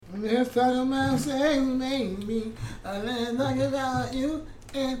Let's talk about sex, baby. Let's talk about you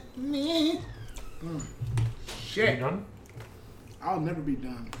and me. Shit. Are you done? I'll never be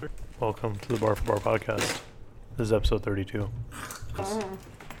done. Welcome to the Bar for Bar podcast. This is episode 32.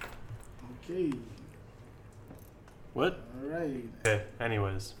 Okay. What? All right. Okay,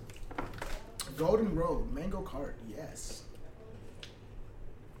 anyways. Golden Road, Mango Cart, yes.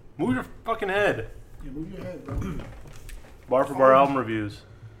 Move your fucking head. Yeah, move your head, bro. Bar for Bar album reviews.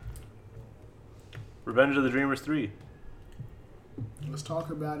 Revenge of the Dreamers 3. Let's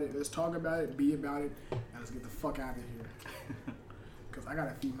talk about it. Let's talk about it, be about it, and let's get the fuck out of here. Because I got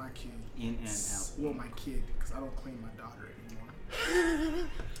to feed my kid. In and out. Well, my kid, because I don't claim my daughter anymore.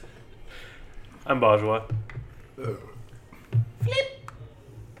 I'm Bajwa. Flip!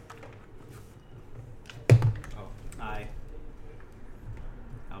 Oh, I.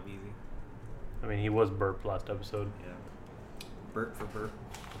 How easy. I mean, he was burped last episode. Yeah. Burp for burp.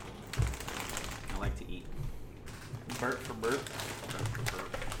 I like to eat. Burp for burp. Burp for burp.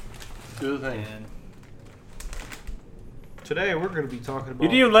 Do the thing. And Today we're going to be talking about... You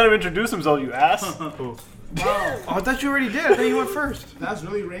didn't even let him introduce himself, you ass. Wow. Oh, I thought you already did. I thought you went first. That's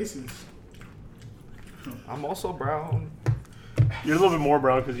really racist. I'm also brown. You're a little bit more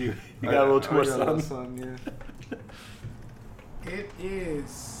brown because you got a little too much sun. sun. Yeah. It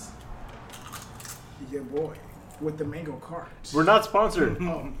is your boy with the mango cart. We're not sponsored.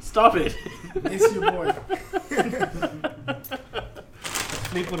 Oh, Stop it. it's your boy.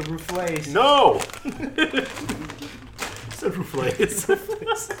 Sleep with a souffles. No. Said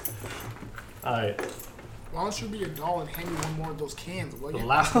souffles. Alright. Why don't you be a doll and hand me one more of those cans, will The you?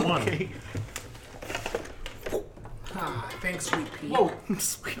 last one. Ah, thanks, Sweet Pea. Whoa.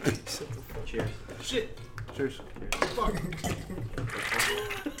 cheers. Shit. Cheers. Fuck.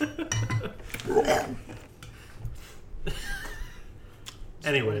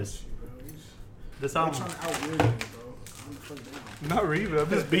 Anyways, this I'm album. trying to out-weird me, bro. I'm the fuck down. Not really. I'm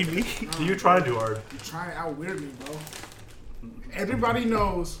just being me. You tried too hard. You're trying to out-weird me, bro. Everybody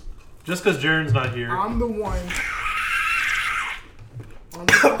knows Just because Jaren's not here. I'm the one. On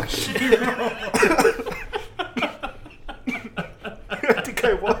the I think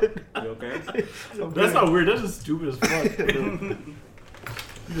I won. You okay? That's not weird. That's just stupid as fuck. You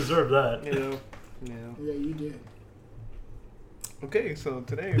deserve that. Yeah. Yeah, you did. Okay, so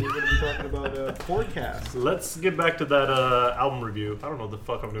today we're going to be talking about forecast. Let's get back to that album review. I don't know what the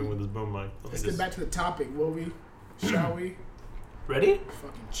fuck I'm doing with this boom mic. Let's get back to the topic, will we? Shall we? Ready?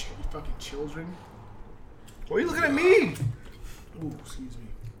 Fucking children. Why are you looking at me? Ooh, excuse me.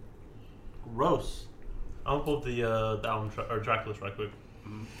 Gross. I'll pull up the album or track list right quick.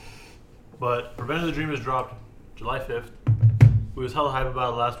 But Revenge of the Dreamers dropped July 5th. We was hella hype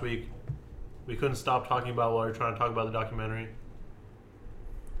about it last week. We couldn't stop talking about while we were trying to talk about the documentary.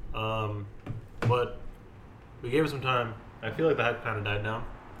 But we gave it some time. I feel like the hype kind of died down.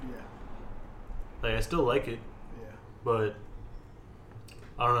 Yeah. Like, I still like it, Yeah. but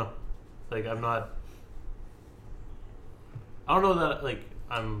I don't know. Like, I don't know that, like,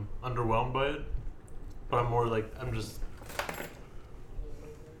 I'm underwhelmed by it, but I'm more like, I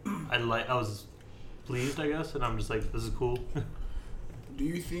was pleased, I guess, and I'm just like, this is cool. Do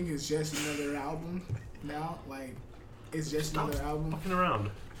you think it's just another album now? Like, it's just another album? Fucking around.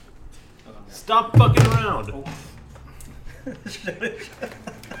 Stop fucking around.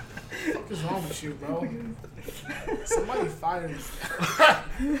 What is wrong with you, bro? Somebody fire this guy.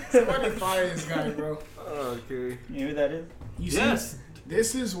 Somebody fire this guy, bro. Okay. You know who that is? You Yes. see,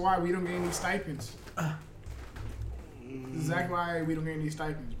 this is why we don't get any stipends. This is exactly why we don't get any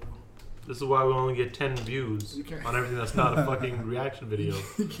stipends, bro. This is why we only get 10 views You can't- on everything that's not a fucking reaction video.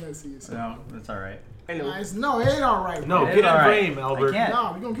 You can't see yourself. No, that's alright. Nice. No, it ain't alright. No, It's get in all right. frame, Albert. I can't.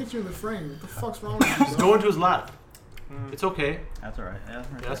 Nah, we gonna get you in the frame. What the fuck's wrong with you, Just bro? go into his lap. It's okay. That's alright. Yeah, Yeah,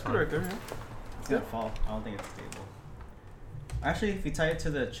 that's That's fine. good right there, yeah. it's gonna fall. I don't think it's stable. Actually, if you tie it to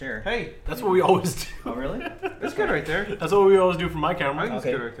the chair. Hey, that's what we always do. Oh, really? That's good right there. That's what we always do for my camera. That's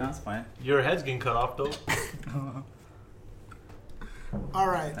Okay, good right there. that's fine. Your head's getting cut off, though.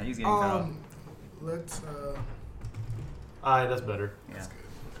 Alright. He's getting cut off. Let's, Aye, that's better. Yeah.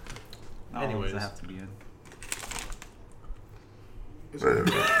 Anyways. I have to be in.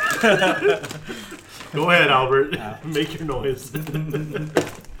 Go ahead, Albert. Ouch. Make your noise.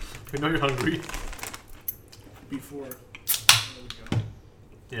 We know you're hungry. before. There we go.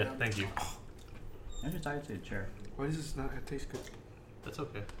 Yeah, thank you. I should tie it to the chair. Why does this not taste good? That's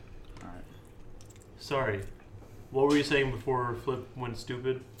okay. Alright. Sorry. What were you saying before Flip went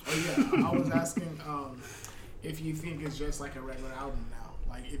stupid? Oh yeah, I was asking if you think it's just like a regular album now,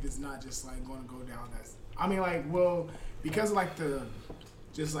 like if it's not just like going to go down as. I mean, like, well, because like the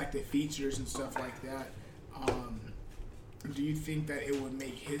just like the features and stuff like that. Do you think that it would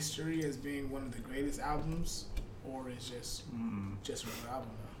make history as being one of the greatest albums, or is just a good album?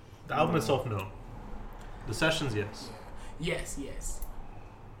 The album itself, no. The sessions, yes. Yeah. Yes.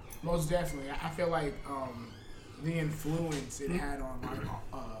 Most definitely. I feel like the influence it had on a lot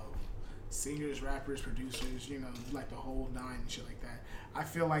of singers, rappers, producers, like the whole nine and shit like that. I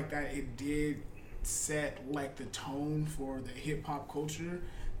feel like that it did set like the tone for the hip hop culture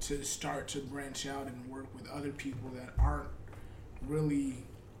to start to branch out and work with other people that aren't really,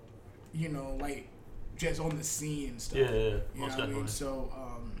 like just on the scene and stuff. Yeah, You know most what I definitely. mean? So,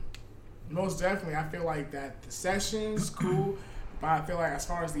 most definitely, I feel like that the sessions cool, but I feel like as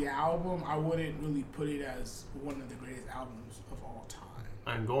far as the album, I wouldn't really put it as one of the greatest albums of all time.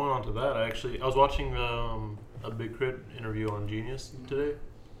 And going on to that, I was watching a Big Crit interview on Genius today,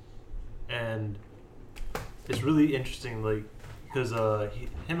 and it's really interesting, like, because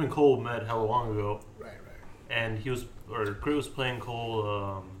him and Cole met hella long ago, Right. and Crit was playing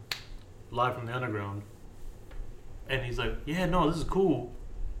Cole live from the underground, and he's like, yeah, no, this is cool,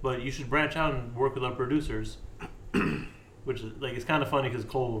 but you should branch out and work with our producers, which is like, it's kind of funny because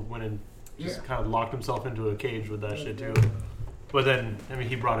Cole went and just kind of locked himself into a cage with that shit too. But then, I mean,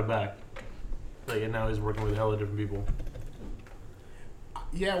 he brought it back, like, and now he's working with hella different people.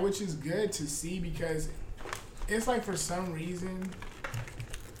 Yeah, which is good to see because it's like for some reason,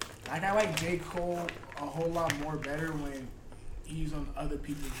 like I like J. Cole a whole lot more better when he's on other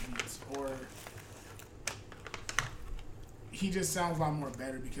people's beats, or he just sounds a lot more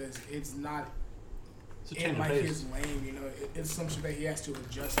better because it's not It's a in change of like pace. his lane, it's something that he has to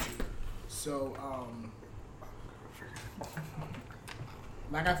adjust to. So,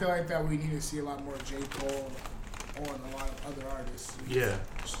 like I feel like that we need to see a lot more J. Cole on a lot of other artists. Yeah.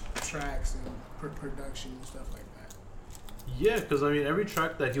 Tracks and production and stuff like that. Yeah, because, I mean, every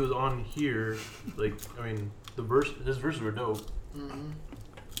track that he was on here, like, I mean, his verses were dope. Mm-hmm.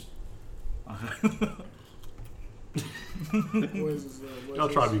 What is this, Y'all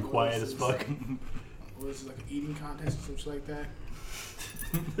try to be quiet as fuck. What is this, like an eating contest or something like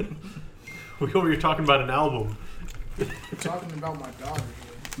that? We over here talking about an album. We're talking about my daughter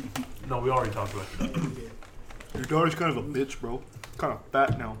here. No, we already talked about it. Your daughter's kind of a bitch, bro. Kind of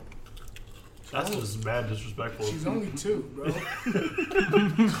fat now. That's just mad disrespectful. She's only 2, bro.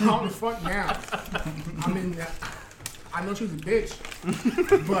 Calm the fuck down. I mean, I know she's a bitch,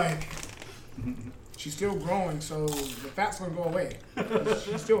 but she's still growing, so the fat's gonna go away.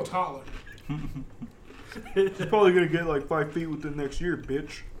 She's still a toddler. She's probably gonna get like 5 feet within next year,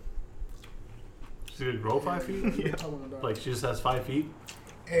 bitch. She's gonna grow 5 feet? Yeah. Talking about Like, she just has 5 feet?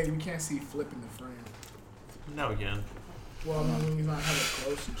 hey, we can't see Flip in the frame. Now we can. Well, I mean, he's not hella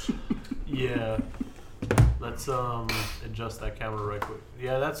close and shit. Yeah. Let's adjust that camera right quick.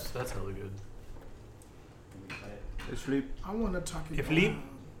 Yeah, that's hella good. Hey, sleep. I want to talk Hey, about. Philippe.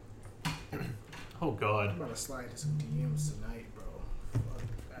 Oh I'm god. about to slide into some DMs tonight, bro. Fuck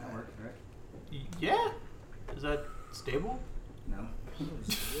that. That worked, right? Yeah. Is that stable? No. What is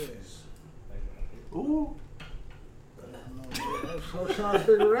this? Ooh. I don't know. I'm still trying to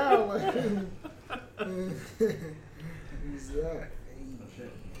figure out, like, who's that? Oh,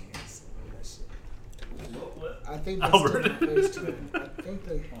 shit. I think they're Albert. still on FaceTime. I think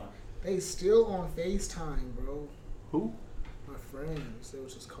they still on FaceTime, bro. Who? My friends, they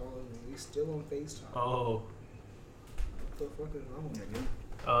was just calling me. We still on FaceTime. Oh. What the fuck is wrong with You're me?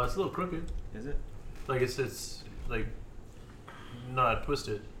 good? It's a little crooked. Is it? Like, it's like not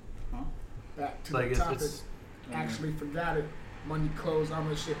twisted. Huh? Back to Like, the it's, topic. it's Actually forgot it. Money closed. I'm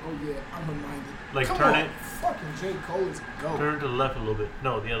gonna shit. Oh yeah, I'm reminded. like, Come turn on. it. Fucking J. Cole is go. Turn to the left a little bit.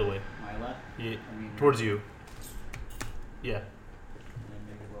 No, the other way. My left? Yeah. I mean, Towards you. Yeah. And then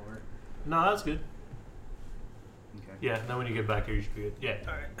maybe lower. No, that's good. Okay. Yeah, then when you get back here, you should be good. Yeah.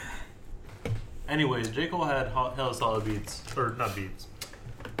 Alright. Anyways, J. Cole had hella solid beats. Or, not beats.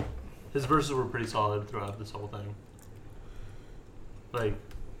 His verses were pretty solid throughout this whole thing. Like,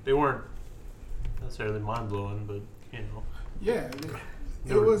 they weren't necessarily mind-blowing, but, you know. Yeah,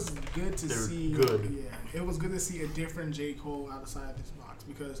 They it were- was good to they were see. good. Yeah, it was good to see a different J. Cole outside this box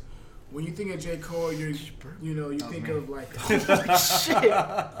because when you think of J. Cole, you think me. of like shit.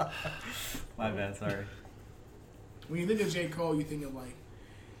 My bad, sorry. When you think of J. Cole, you think of like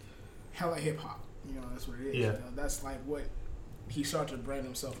hella hip hop. That's what it is. Yeah. That's like what he started to brand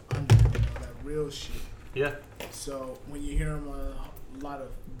himself under. That real shit. Yeah. So when you hear him on a lot of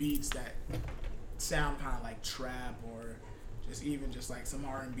beats that sound kind of like trap or just even just like some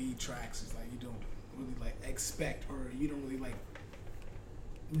R&B tracks, it's like you don't really like expect or you don't really like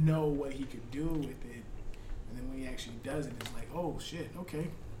know what he could do with it. and then when he actually does it, it's like, oh shit, okay.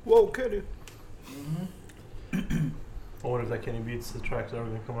 Whoa, Kenny. Mm-hmm. I wonder if that Kenny Beats the track's ever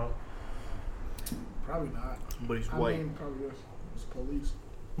gonna come out. Probably not. But he's I white. mean, probably is. It's police.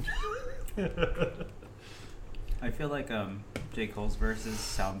 I feel like J. Cole's verses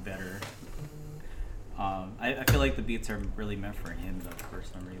sound better. I feel like the beats are really meant for him though, for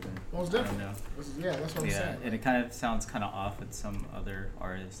some reason. Most I don't definitely. know. Yeah, that's what I'm Yeah, saying. and it kind of sounds kind of off with some other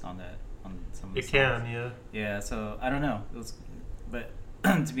artists on some of the It songs. can, yeah. Yeah, so I don't know. It was, but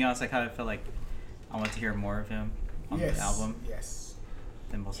to be honest, I kind of feel like I want to hear more of him on Yes. the album Yes.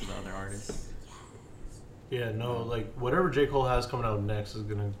 than most of the other artists. Yeah, no, like whatever J. Cole has coming out next is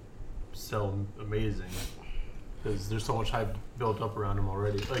gonna sell amazing because there's so much hype built up around him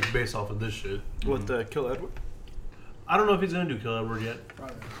already, like based off of this shit. What, Kill Edward? I don't know if he's gonna do Kill Edward yet,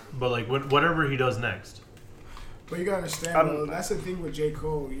 Probably not. but like whatever he does next. But you gotta understand, bro, that's the thing with J.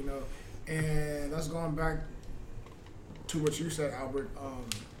 Cole, you know, and that's going back to what you said, Albert.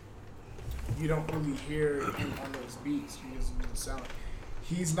 You don't really hear him on those beats because it doesn't sound.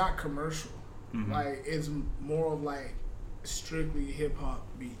 He's not commercial. Mm-hmm. Like it's more of like strictly hip hop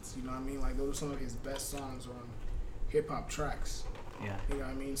beats. You know what I mean? Like those are some of his best songs on hip hop tracks. Yeah. You know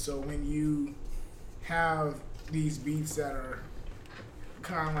what I mean? So when you have these beats that are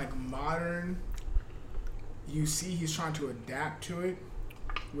kind of like modern, you see he's trying to adapt to it,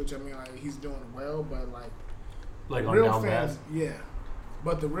 which I mean, like he's doing well, but Like the on real Down fans, Bad. yeah.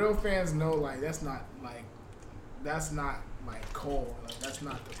 But the real fans know like that's not like Cole. Like that's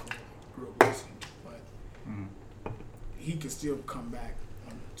not the Cole they grew up listening to. But he can still come back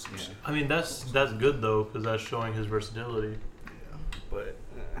on some shit. I mean that's good though because that's showing his versatility. Yeah. But,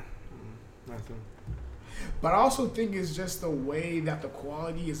 nothing. But I also think it's just the way that the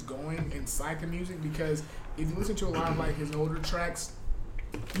quality is going inside the music, because if you listen to a lot of like his older tracks,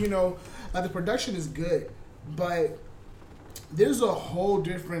 you know, like the production is good, but there's a whole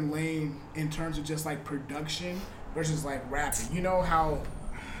different lane in terms of just like production versus like rapping. You know how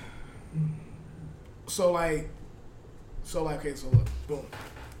okay, so look, boom.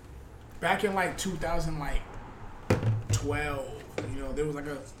 Back in like 2012, you know, there was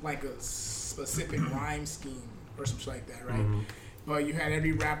like a specific rhyme scheme or something like that, right? Mm-hmm. But you had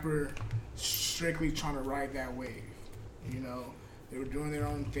every rapper strictly trying to ride that wave. You know, they were doing their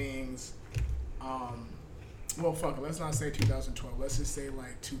own things. Well, fuck it. Let's not say 2012. Let's just say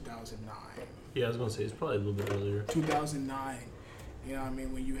like 2009. Yeah, I was gonna say it's probably a little bit earlier. 2009. You know what I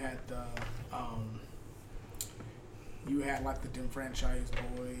mean? When you had like the Disenfranchised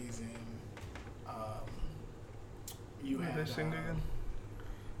Boys and you What had did they sing again?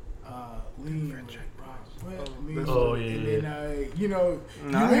 Lean. Lean. Oh, yeah, And yeah. then, you know,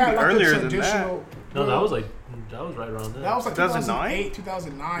 No, you I think had like earlier the than traditional. No, that was right around there. That was like 2009? 2008,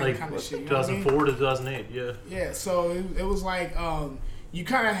 2009 like kind of shit. You know what I mean? 2004 to 2008. Yeah, Yeah, so it was like you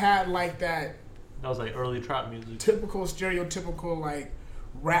kind of had like that that was like early trap music. typical, stereotypical like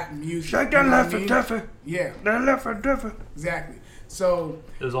rap music. Shake you that know what I left mean? and different. Yeah, That left and different. exactly. So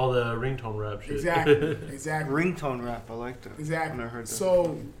It was all the ringtone rap shit. exactly. Ringtone rap, I like that. Exactly. I never heard that.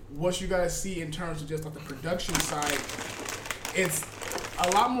 So what you guys see in terms of just like the production side, it's a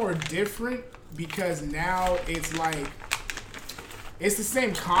lot more different because now it's like it's the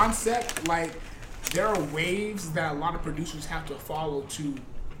same concept. Like there are waves that a lot of producers have to follow to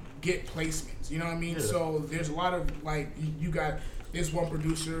get placements. You know what I mean? Yeah. So there's a lot of like you got this one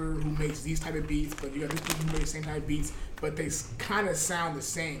producer who makes these type of beats, but you got this person who makes the same type of beats, but they kind of sound the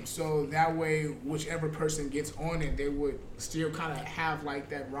same. So that way, whichever person gets on it, they would still kind of have like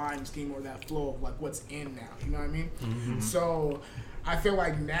that rhyme scheme or that flow of like what's in now. You know what I mean? Mm-hmm. So I feel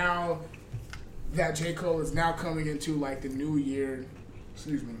like now that J. Cole is now coming into like the new year,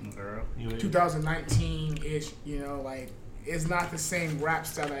 excuse me, 2019-ish, you know, like it's not the same rap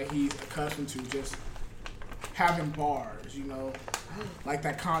style that he's accustomed to, just having bars, you know, like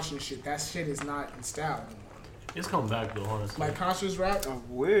that conscious shit. That shit is not in style anymore. It's coming back though, honestly. Like conscious rap. I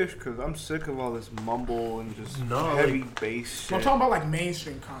wish, because I'm sick of all this mumble and just No, heavy like- bass So shit. I'm talking about like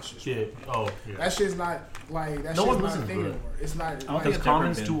mainstream conscious rap. yeah. Oh, yeah. That shit's not like that. No one shit's not a listens thing to it. anymore. It's not. don't Because think it's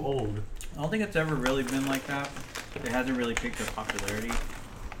Common's ever too been. old. I don't think it's ever really been like that. It hasn't really picked up popularity.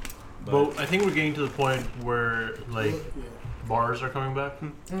 But I think we're getting to the point where like Yeah. bars are coming back.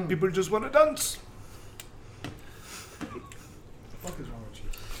 People just want to dance. What the fuck is wrong with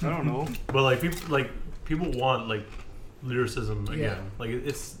you? I don't know. But people want like lyricism again. Yeah. Like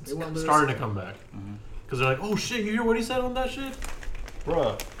it's They want starting to lyricism. come back. Because they're like, oh shit, you hear what he said on that shit,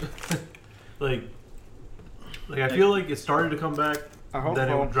 bruh. like I feel like it started to come back. I hope Then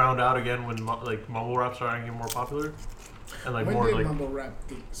so. it drowned out again when like mumble rap started getting more popular, and like When more did like mumble rap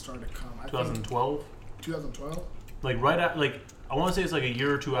start to come? I think 2012. 2012. Like right at like I want to say it's like a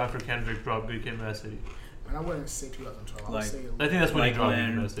year or two after Kendrick dropped Good Kid, Mad City. And I wouldn't say 2012. I would Like- say. I think that's when Like he dropped Good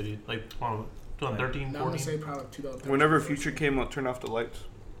when- Kid, Mad City. Like 2013, No, I'm gonna 14. say probably 2013. Whenever Future came out, turn off the lights. Turn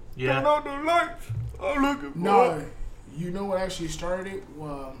Yeah. off the lights. I'm looking for. No, you know what actually started it?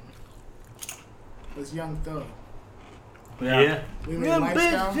 Was Young Thug. Yeah. We made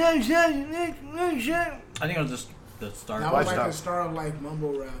Lifestyle. I think it was just the start. That was like Lifestyle. the start of like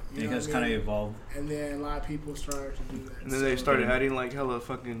mumble rap. I You think know it's what kind I of mean? evolved. And then a lot of people started to do that. And then they So, started adding like hella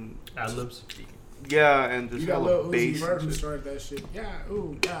fucking Ad-libs. yeah, and just You got hella Lil Uzi bass. Vert and who shit. started that shit. Yeah,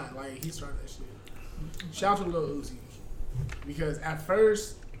 ooh, God, like he started that shit. Shout out to Lil Uzi. Because at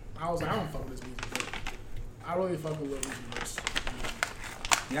first, I was like, I don't fuck with this music, but I really fuck with Lil Uzi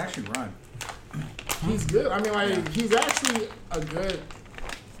Vert. He actually run. He's good. I mean, like, he's actually a good,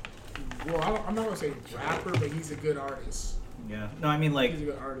 well, I'm not going to say rapper, but he's a good artist. Yeah. No, I mean like He's a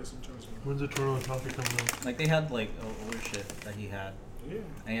good artist in terms of, When's the Toronto Coffee coming out? like they had like older shit that he had, yeah.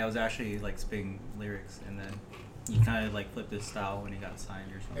 and I was actually like spitting lyrics, and then he kind of like flipped his style when he got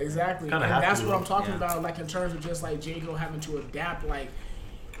signed or something. Exactly. Kinda And have that's to, what I'm though. talking Yeah. about, like, in terms of just, like, J. Cole having to adapt. Like,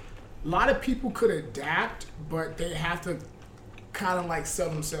 a lot of people could adapt, but they have to kind of, like, sell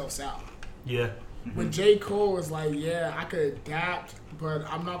themselves out. Yeah. When J. Cole is like, yeah, I could adapt, but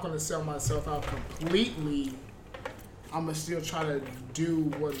I'm not going to sell myself out completely. I'm going to still try to do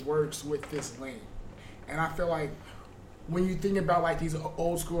what works with this lane. And I feel like when you think about, like, these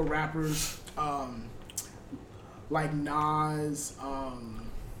old school rappers, like Nas,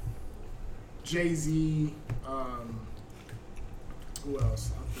 Jay-Z, who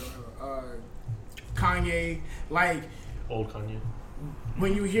else? Kanye, like, Old Kanye.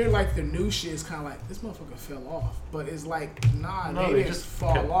 when you hear like the new shit, it's kind of like this motherfucker fell off, but it's like nah, No, they they didn't just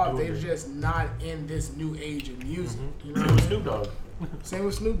fall kept off. doing They're it. just not in this new age of music. You know, Same what I with mean? Snoop Dogg. Same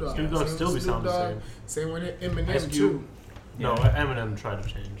with Snoop Dogg. Snoop Dogg Same still with be sounding the Dogg. Same with Ice Eminem Cube. too. No, Eminem tried to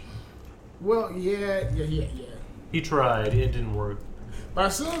change. Well, yeah. He tried. It didn't work. But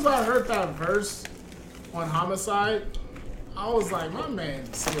as soon as I heard that verse on Homicide, I was like, my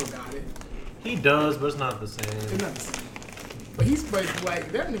man still got it. He does, but it's not the same. It's not the same. But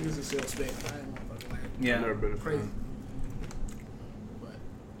like that niggas is still spitting. I ain't motherfucking like. Yeah. Never been a Crazy. fan. But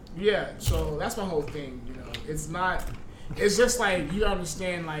yeah, so that's my whole thing, you know. It's not it's just like you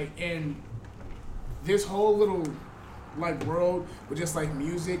understand like in this whole little like world with just like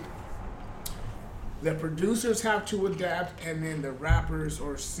music, the producers have to adapt and then the rappers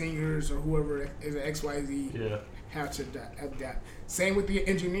or singers or whoever is an XYZ Yeah. have to adapt. Same with the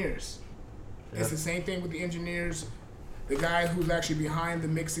engineers. Yeah. It's the same thing with the engineers. The guy who's actually behind the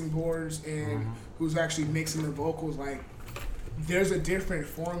mixing boards and who's actually mixing the vocals, like, there's a different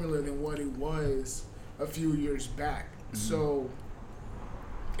formula than what it was a few years back. So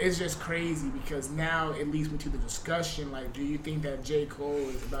it's just crazy because now it leads me to the discussion, like, do you think that J. Cole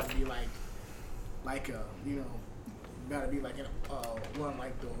is about to be like a, you know, about to be like one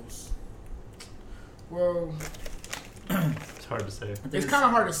like those? Well, It's hard to say. it's kind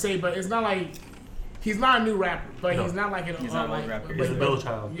of hard to say, but it's not like he's not a new rapper, but No. he's not like an He's not an old like, rapper. but- He's a middle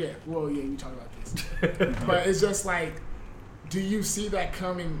child. Yeah, well, yeah, you talk about this, but it's just like, do you see that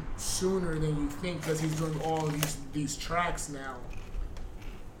coming sooner than you think? Because he's doing all these tracks now.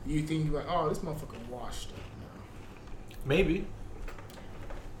 You think like, oh, this motherfucker washed up now. Maybe.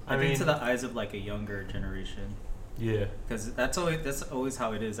 I think to the eyes of like a younger generation, Yeah. because that's always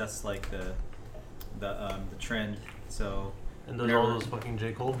how it is. That's like the trend. So And there's Never- all those fucking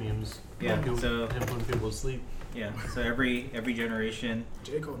J. Cole memes. Yeah, People, so- him putting people to sleep. yeah. So every generation,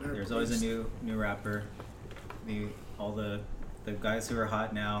 J. Cole never. there's always a released- new rapper. All the guys who are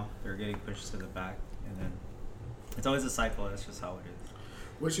hot now, they're getting pushed to the back, and then it's always a cycle. That's just how it is.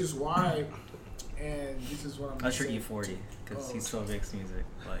 Which is why, and this is what I'm. Usher saying. E40, because Oh, he still makes music.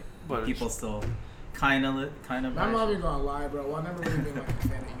 Like But people still kind of. I'm not even gonna lie, bro. I've never really been like a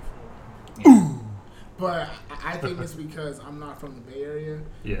fan of E40. Yeah. But I think it's because I'm not from the Bay Area,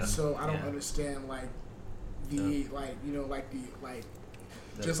 Yeah. so I don't Yeah. understand like the like you know like the like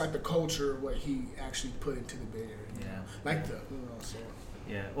just like the culture what he actually put into the Bay Area. You Yeah. know? Like the you know so.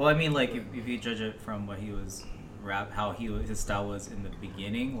 Yeah. Well, I mean, like if you judge it from what he was how his style was in the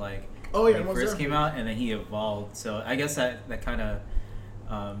beginning, like Oh yeah, when he most first came definitely. out, and then he evolved. So I guess that kind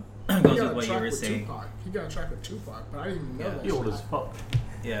of He goes got with a what you track were with saying. Tupac. He got a track with Tupac, but I didn't even know Yeah. that. He old shit. as fuck.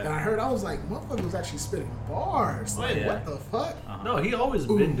 And Yeah. I heard, I was like, motherfucker was actually spitting bars. Like, Yeah. what the fuck? Uh-huh. No, he always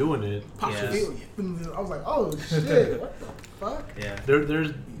been doing it. Possibility. I was like, oh shit, what the fuck? Yeah.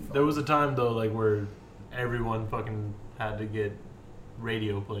 There was a time though, like where everyone fucking had to get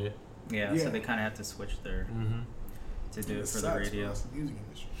radio play. Yeah. Yeah. So they kind of had to switch their Mm-hmm. to do it for the sucks, radio. bro. It's the music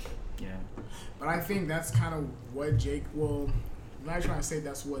industry. Yeah. But I think that's kind of what Jake. Well, I'm not trying to say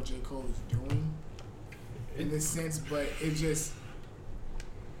that's what J. Cole is doing in this sense, but it just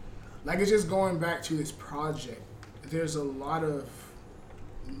like it's just going back to this project. There's a lot of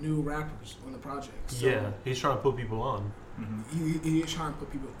new rappers on the project. So Yeah, he's trying to put people on. he is trying to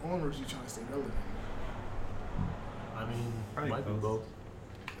put people on, or is he trying to stay relevant? I mean, Probably might be both. both.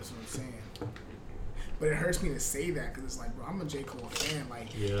 That's what I'm saying. But it hurts me to say that because it's like, bro, I'm a J. Cole fan. Like,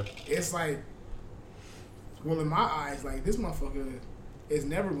 Yeah. it's like, well, in my eyes, like, this motherfucker is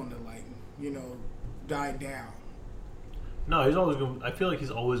never going to, like, you know, die down. No, he's always going. I feel like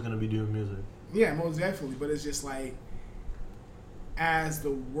he's always going to be doing music. Yeah, most definitely. But it's just like, as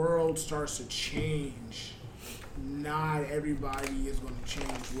the world starts to change, not everybody is going to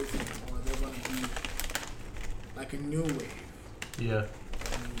change with him, or they're going to be like a new wave Yeah.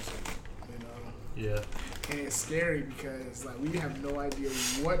 of music, you know? Yeah. And it's scary because like we have no idea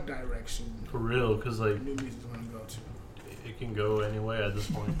what direction For real, because like new music is going to go to. it can go anyway at this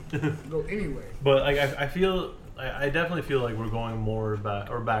point. Go anyway. But like I feel, I definitely feel like we're going more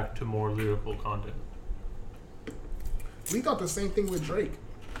back to more lyrical content. We thought the same thing with Drake,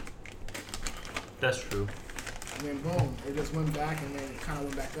 That's true. and then boom, it just went back, and then it kind of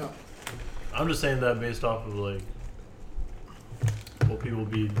went back up. I'm just saying that based off of like what people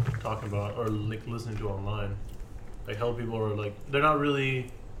be talking about or like listening to online. Like how people are like they're not really,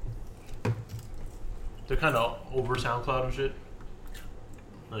 they're kind of over SoundCloud and shit.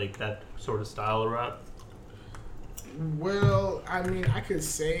 Like that sort of style of rap. Well, I mean, I could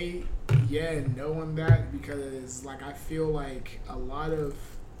say yeah and no on that because like I feel like a lot of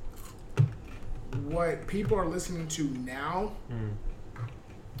what people are listening to now,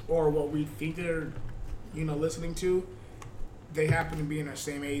 or what we think they're, you know, listening to, they happen to be in the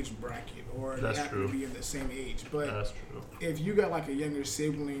same age bracket, or That's they happen true. to be in the same age. But That's true. if you got like a younger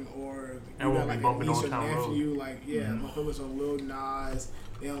sibling, or you And we'll got be like a bumping niece on or Town Road. nephew, like motherfuckers on Lil Nas,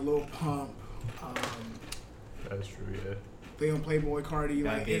 they on Lil Pump, That's true. Yeah. they on Playboy Cardi,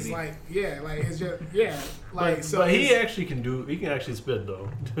 Bad like it's Baby. like like it's just like But, so. but he it's- actually can do. He can actually spit though.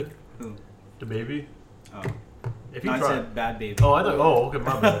 Who? The baby. Oh. If he No, I tried. said Bad Baby. Oh, I thought. Oh, okay,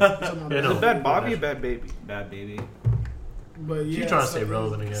 my bad. Something Yeah, like no. Is it Bad Bobby or Bad Baby? Bad Baby. But yeah, She's trying to so stay it's-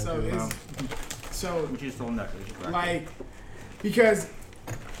 relevant again, So too. it's so We just told him that. like because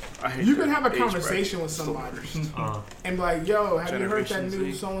I hate you that can have a age conversation bracket. with somebody Uh, and be like, yo, have you heard that Generation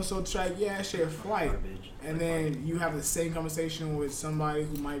new Z. so and so track? Yeah, that shit flight. Garbage. And then you have the same conversation with somebody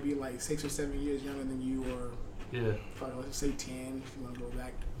who might be like 6 or 7 years younger than you, or yeah. probably let's say 10 if you want to go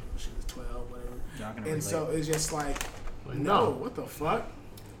back. She was 12, whatever. Not gonna And so relate. it's just like, Like, no, what the fuck?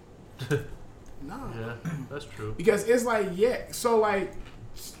 No. Yeah, that's true. Because it's like, yeah, so like,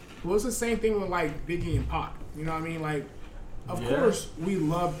 well, it's the same thing with like Biggie and Pac. You know what I mean? Like, of Yeah. course we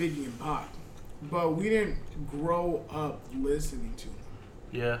love Biggie and Pac, but we didn't grow up listening to them.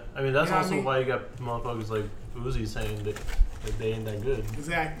 Yeah, I mean that's You know what I also mean? why you got motherfuckers like Uzi saying that they ain't that good.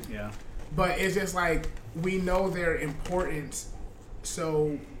 Exactly. Yeah. But it's just like we know their importance,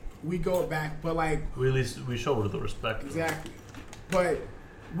 so we go back. But like, We at least we show the respect. exactly. But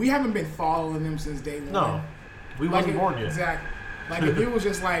we haven't been following them since day one. No, we Like wasn't if- born yet. Exactly. Like if it was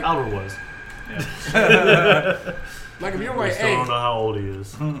just like, Albert was. Yeah. like if you were We like, still hey, don't know how old he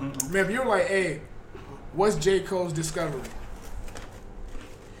is. man, if you were like, hey, what's J. Cole's discovery?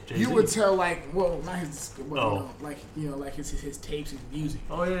 Jay-Z. You would tell like, well, not his, well, Oh. you know, like his tapes, his music.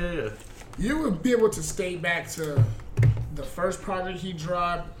 Oh yeah. You would be able to skate back to the first project he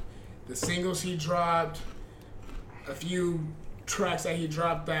dropped, the singles he dropped, a few tracks that he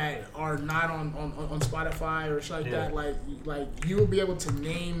dropped that are not on Spotify or shit like Yeah. that. Like you would be able to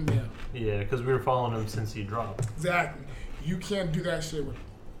name them. Yeah, because we were following him since he dropped. Exactly. You can't do that shit with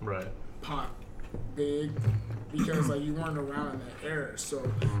Right. Pac, Big, because like you weren't around in that era. So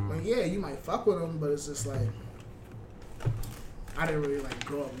like yeah, you might fuck with him, but it's just like I didn't really like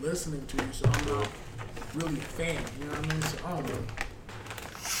grow up listening to you, so I'm not really a fan. You know what I mean? So I don't know.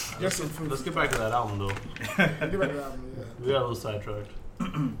 Just some food. Let's get back to that album though. Get back to that album, yeah. We got a little sidetracked.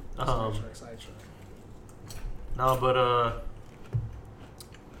 Sidetrack. No, but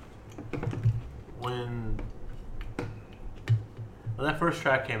when that first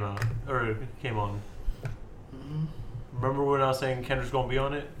track came out or came on, remember when I was saying Kendrick's gonna be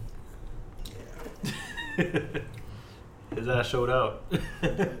on it? His ass showed out.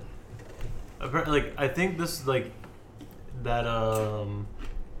 Like I think this like that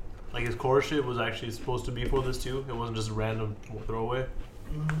like his chorus shit was actually supposed to be for this too. It wasn't just a random throwaway.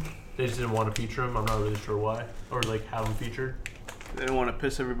 They just didn't want to feature him. I'm not really sure why, or like have him featured. They didn't want to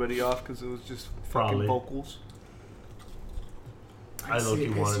piss everybody off because it was just fucking Probably. vocals. I low-key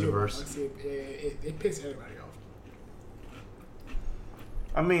wanted a verse. It pisses everybody off.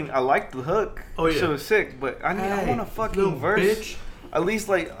 I mean, I liked the hook. Oh, yeah. Shit was sick, but I want a fucking verse. Bitch. At least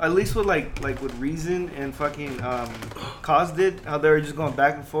with like with Reason and fucking Cause did, how they were just going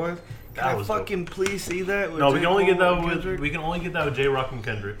back and forth. Can That I was fucking please see that? With No, we J. can only get Cole that and with Kendrick? J Rock and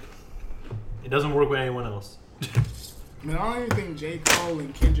Kendrick. It doesn't work with anyone else. I mean, I don't even think J. Cole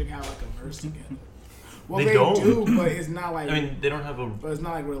and Kendrick have like a verse together. Well, They they don't. do, but it's not like. I mean, they don't have a. But it's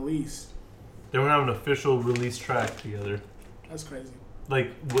not like released. They don't have an official release track together, That's crazy.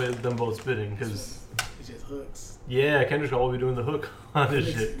 like with them both spitting. Because It's just hooks. yeah, Kendrick's always be doing the hook on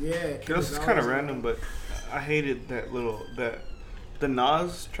this shit. Yeah. It was kind of random, but I hated the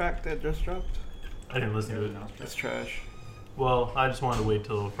Nas track that just dropped. I didn't listen to it. That's trash. Well, I just wanted to wait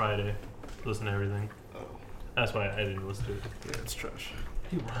till Friday to listen to everything. Oh, That's why I didn't listen to it. yeah, it's trash.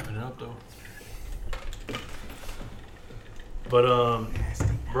 He rhyming it up though. But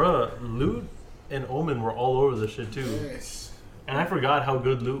bruh, Loot and Omen were all over this shit too. Yes. And I forgot how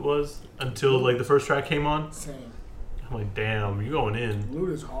good Loot was until like the first track came on. Same. I'm like, damn, you going in.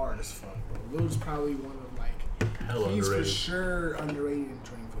 Loot is hard as fuck, bro. Loot is probably one of like. Hella He's underrated. for sure underrated in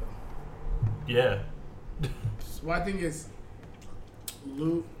Dreamville. Yeah. Well, I think it's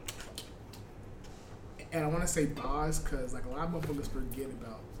Loot, and I want to say Boz because like a lot of motherfuckers forget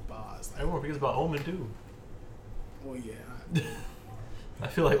about Boz. Like, Everyone forgets about Omen too. oh yeah, I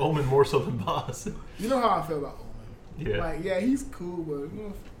feel like Omen more so than Boss. you know how I feel about Omen. Yeah. Like yeah, he's cool, but you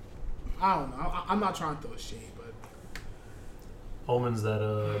know, I don't know. I'm not trying to throw shade, but Omen's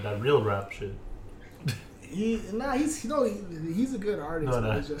that real rap shit. he's a good artist. No, but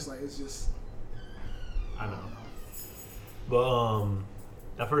no. it's just. I know. But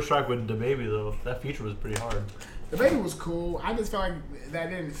that first track with the baby though, that feature was pretty hard. The baby was cool. I just felt like that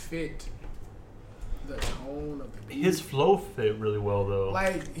didn't fit the tone of the beat. His flow fit really well though.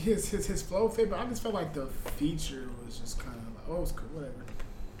 Like his flow fit, but I just felt like the feature was just kind of like, oh, it was cool, whatever.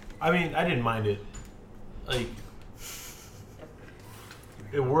 I mean, I didn't mind it. Like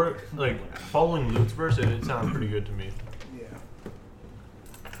it worked. Like following Luke's verse, it sounded pretty good to me. Yeah.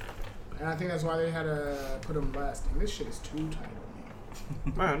 And I think that's why they had to put him last. And this shit is too tight on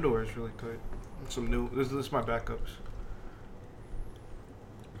me. My underwear is really tight. Some new. This is my backups.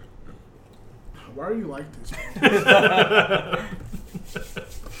 Why are you like this? Man?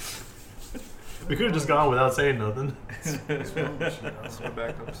 We could have just gone without saying nothing. What's wrong with you, bro? That's my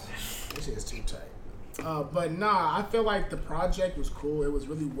backups. This shit is too tight. But nah, I feel like the project was cool. It was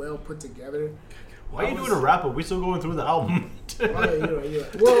really well put together. Why are you doing a wrap up? We still going through the album. Oh, yeah, you're right, you're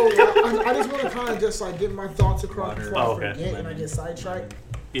right. Well, I just want to kind of just like get my thoughts across before I okay. forget and I get sidetracked.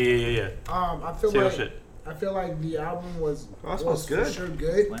 Yeah. I feel Say your like shit. I feel like the album was Oh, that smells good. for sure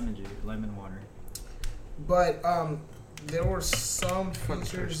good, Lemon juice, lemon water. but there were some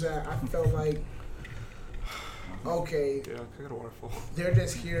features that I felt like okay, Yeah, I got a waterfall. they're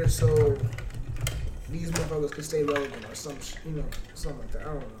just here so these motherfuckers could stay relevant or something like that. I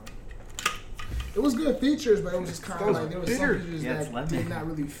don't know. It was good features, but it was just kind of like there was some features Yeah, it's that lemon. did not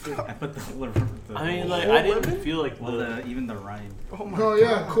really fit. I put the I mean, like well, I didn't feel like even the rhyme. Oh my Oh god.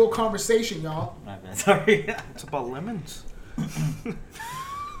 yeah, cool conversation, y'all. My bad. Sorry. It's about lemons.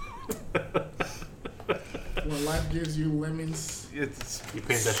 When life gives you lemons, It's. you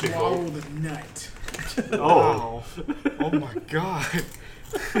paint that shit swallow gold. the nut. Oh, Wow. Oh my god.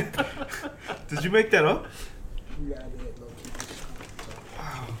 Did you make that up? You gotta be it low key.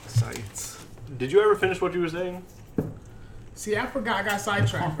 Wow. Science. did you ever finish what you were saying? See, I forgot. I got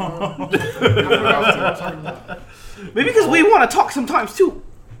sidetracked, bro. I forgot what I was talking about. Maybe because we want to talk sometimes too.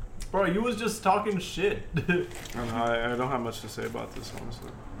 Bro, you was just talking shit. I don't have much to say about this,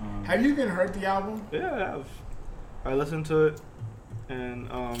 honestly. Have you even heard the album? Yeah, I have. I listened to it, and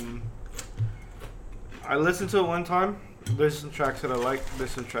I listened to it one time. There's some tracks that I like.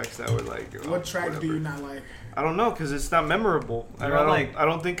 There's some tracks that were like. What tracks whatever. do you not like? I don't know, because it's not memorable. And You're like- I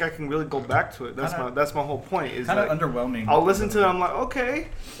don't think I can really go back to it. That's my whole point. Is Kind of like, underwhelming. I'll listen to it. I'm like, okay.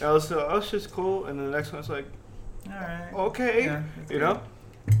 And I'll listen to, oh, shit's cool. And then the next one's like, All right. okay, Yeah, it's you good. know.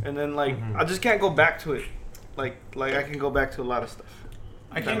 And then like Mhm. I just can't go back to it. Like I can go back to a lot of stuff.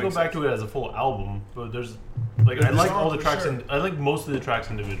 I That can't go makes back sense. to it as a full album, but there's like I There's like songs all the for tracks sure. and I like most of the tracks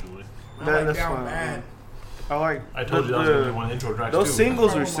individually. I like That's Down fine. Bad. I like. I told you that was gonna be one of the intro tracks Those too.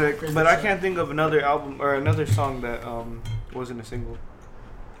 singles That's are probably my sick, favorite but I song. can't think of another album or another song that wasn't a single.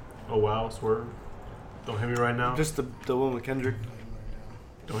 Oh wow, Swerve. Don't hit me right now. Just the one with Kendrick.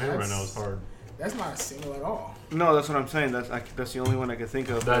 Don't hit me right now. It's hard. That's not a single at all. No, that's what I'm saying. That's the only one I can think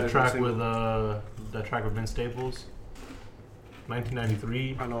of. That isn't a track single. with Vince Staples.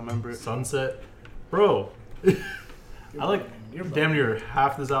 1993. I don't remember it. Sunset. Bro. I like You're damn near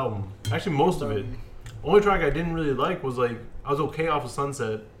half this album. Actually, most of it. Only track I didn't really like was like I was okay off of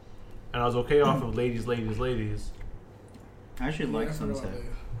Sunset, and I was okay off of Ladies, Ladies, Ladies. I actually like Sunset.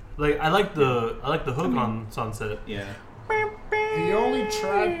 Like I like the hook on Sunset. Yeah. The only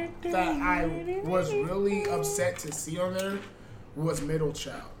track that I was really upset to see on there was Middle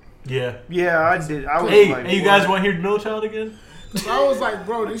Child. Yeah. Yeah, I did. I was Hey, like, hey, you guys want to hear Middle Child again? I was like,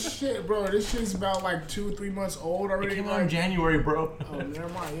 bro, this shit's about like 2-3 months old already. It came out like, in January, bro. Oh, never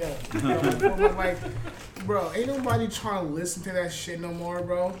mind. Yeah. Like, bro, ain't nobody trying to listen to that shit no more,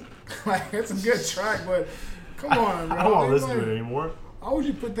 bro. Like, it's a good track, but come on, bro. I don't want to It's listen like, to it anymore. why would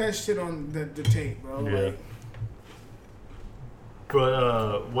you put that shit on the tape, bro? Yeah. Like,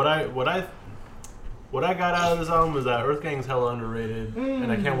 But what I got out of this album is that Earth Gang's hella underrated, and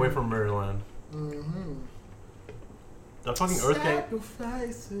I can't wait for Maryland. mm-hmm. That fucking Earth Gang.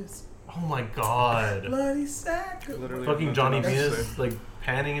 Sacrifices, Oh my god. bloody sacrifices. Literally Fucking Johnny nothing else to Venus like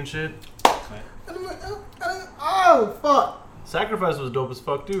panning and shit. Oh fuck! Sacrifice was dope as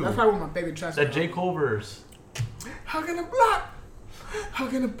fuck too. That's probably one of my favorite tracks. That J. Cole verse. How can it block? How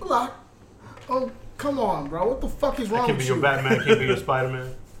can it block? Oh, come on, bro. What the fuck is I wrong can't with be you? your Batman, can't be your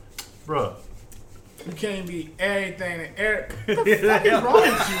Spider-Man. Bruh. You can't be everything and Eric. What the fuck is wrong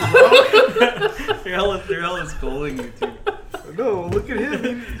with you, bro? They're hella scolding you, too. No, look at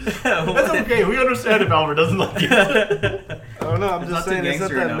him. That's okay, we understand if Albert doesn't like it. I don't know. I'm just Not too saying it's not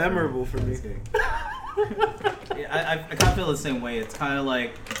gangster that enough memorable for me. Yeah, I kind of feel the same way. It's kind of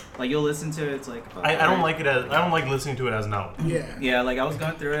like you'll listen to it. It's like oh, I don't like it as I don't like listening to it as an album. Yeah. Yeah, like I was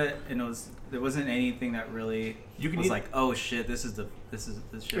going through it and there wasn't anything that really was eat- like oh shit this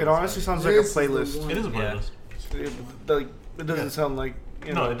shit. It honestly sounds like a This is the playlist. one. It is a Yeah. playlist. It doesn't sound like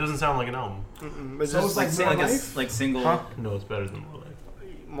you No, know. it doesn't sound like an album. It's So just it's like More like Life? like single. Huh? No, it's better than More Life.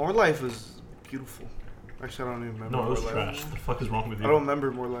 More Life is beautiful. Actually, I don't even remember. No, it was More Life. trash. The fuck is wrong with I you? don't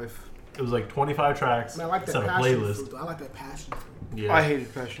remember More Life. It was like 25 tracks. Man, I like that set a passion playlist. fruit. Though. I like that passion fruit. Yeah. I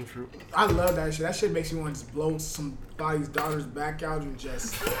hated Passion Fruit. I love that shit. That shit makes me want to just blow somebody's daughter's back out and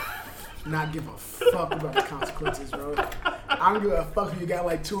just not give a fuck about the consequences, bro. I don't give a fuck if you got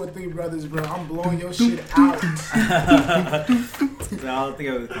like 2 or 3 brothers, bro. I'm blowing your shit out. I don't think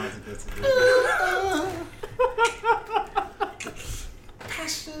it was consequences.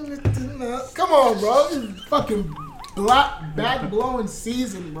 Passionate enough. Come on, bro. This is fucking back blowing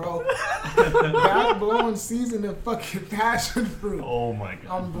season, bro. Back blowing season of fucking passion fruit. Oh my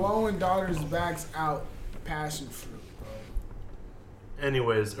god. I'm blowing daughters' backs out. Passion fruit, bro.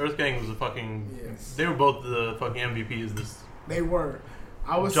 Anyways, Earth Gang was a fucking. Yes. They were both the fucking MVPs. This They were.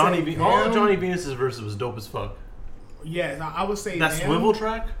 I would Johnny say V. All of them- Johnny Venus's verses was dope as fuck. Yes, I would say That them. swivel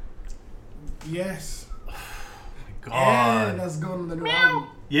track. Yes. God. And that's going to the new album.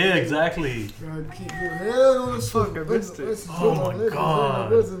 Yeah, exactly. Keep your head on the Fuck, I missed it. Oh my God.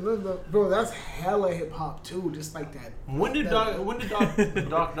 Bro, that's hella hip hop too, just like that. When did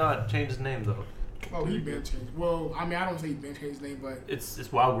Doc Dot change his name though? Oh, he been changed. Well, I mean, I don't say he been changed his name, but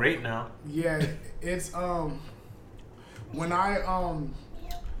It's Wild Great now. yeah, it's when I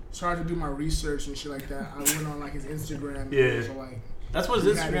started to do my research and shit like that, I went on like his Instagram. Yeah. And so, like, That's what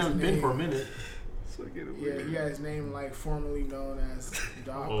his He had Instagram his has been name. for a minute. So get it yeah, weird. he had his name like formerly known as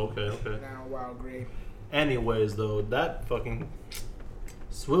Doc. Oh, okay. Now Wild Great. Anyways, though, that fucking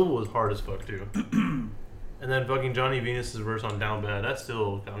swivel was hard as fuck too. And then fucking Johnny Venus's verse on Down Bad, that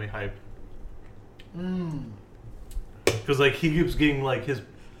still got me hyped. Cause like he keeps getting like his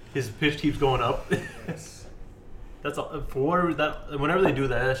pitch keeps going up. That's all, for whatever that whenever they do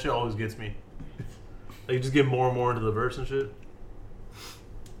that, that shit always gets me. Like you just get more and more into the verse and shit.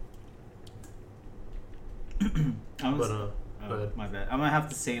 But go ahead. My bad. I'm gonna have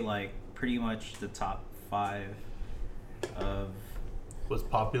to say like pretty much the top 5 of. What's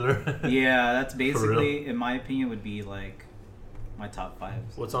popular? Yeah, that's real? basically, in my opinion, would be like my top 5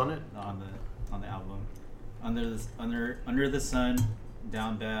 What's on it? on the album. Under the Sun,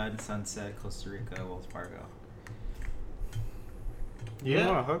 Down Bad, Sunset, Costa Rica, Wells Fargo. You want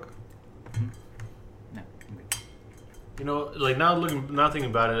a Yeah. hook? No, I'm good. You know, like now thinking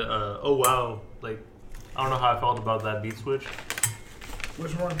about it, oh wow, like I don't know how I felt about that beat switch.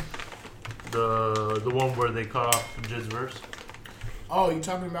 Which one? The one where they cut off Jid's verse. Oh, you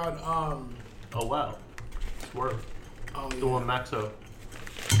talking about Oh wow. Swerve. Oh yeah. The one Maxo.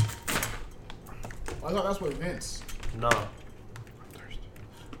 I thought that's what Vince. No.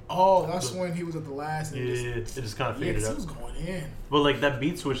 Oh, that's when he was at the last. And Yeah, just, it just kind of yeah, faded 'cause he out. was going in. But like that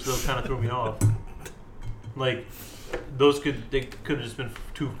beat switch though kind of threw me off. Like those could have just been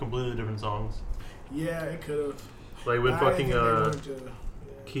 2 completely different songs. Yeah, it could have. Like when fucking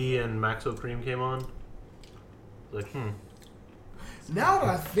Key and Maxo Cream came on. Like Now that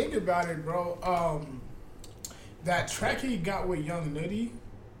I think about it, bro, that track he got with Young Nutty,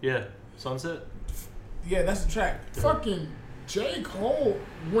 Yeah, Sunset. yeah, that's the track. Yeah. Fucking J. Cole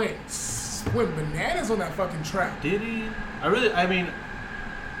went bananas on that fucking track. Did he? I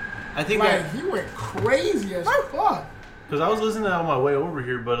think Like, he went crazy as fuck. because I was listening to that on my way over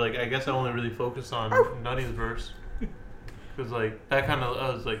here, but like I guess I only really focused on Nutty's verse. Because like that kind of I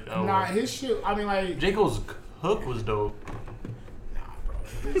was like, oh, Nah, his shit, I mean, like, J. Cole's hook was dope. nah, bro.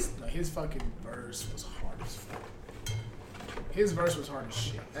 His fucking verse was hard as fuck. His verse was hard as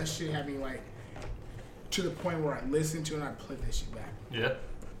shit. That shit had me, like, to the point where I listened to it and I played that shit back. Yeah.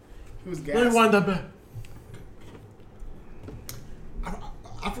 He was Let me gas. wind that back.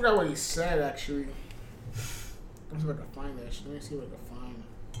 I forgot what he said, actually. Let me see if I can find that shit. Let me see what I can find.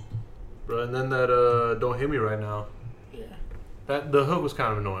 Bro, and then that Don't Hit Me Right Now. Yeah. That the hook was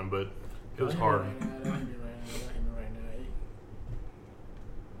kind of annoying, but it was hard. Don't hit me right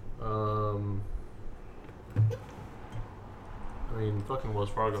now. I mean, fucking Wells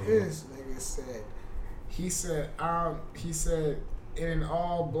Fargo. This nigga said, he said, in an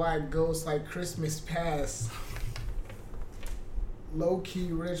all black ghost like Christmas past, low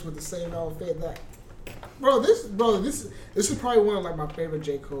key rich with the same outfit that. This is probably one of like my favorite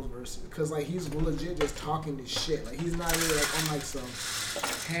J. Cole's verses because like he's legit just talking this shit. Like he's not really like on like some,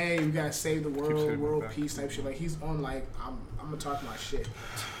 hey, we gotta save the world, world peace type shit. Like he's on like I'm gonna talk my shit.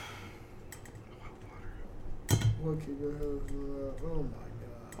 What can you have? Oh my god.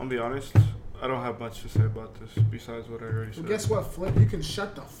 I'll be honest, I don't have much to say about this besides what I already said. Well, guess what, Flip? You can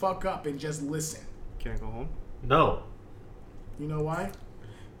shut the fuck up and just listen. Can't go home? No. You know why?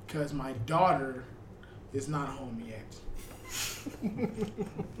 Because my daughter is not home yet.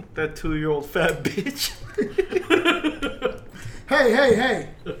 That 2-year-old fat bitch. Hey.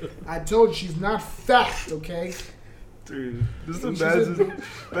 I told you she's not fat, okay? Dude, this is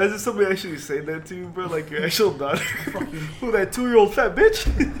imagine somebody actually say that to you, bro. Like your actual daughter. Who, that 2-year-old fat bitch?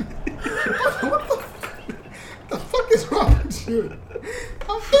 What the fuck is wrong with you?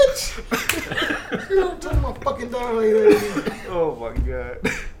 Oh, bitch! You don't talk to my fucking daughter like that. Oh my god.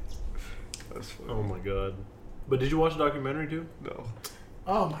 That's funny. Oh my god. But did you watch the documentary too? No.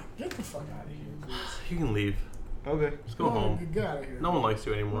 Oh my, get the fuck out of here, please. You can leave. Okay. Just go home. Get out of here. No one likes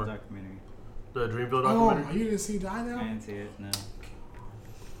you What anymore. documentary? The Dreamville Oh, documentary. you didn't see Die Now? I didn't see it. No.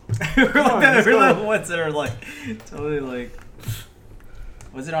 let's We're go. the ones that are like totally like.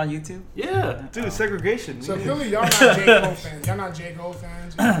 Was it on YouTube? Yeah. Dude, segregation. So clearly y'all not J. Cole fans. Y'all not J. Cole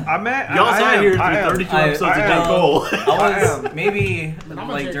fans? I'm at. Y'all I sat am, here through I am. 32 episodes of I J. am. Cole. I was am. maybe I'm a J.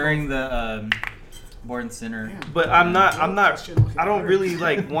 like Cole during the Born Sinner. Damn. But I'm not. I don't Hurt. really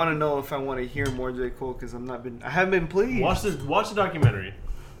like want to know if I want to hear more J. Cole because I haven't been pleased. Watch the documentary.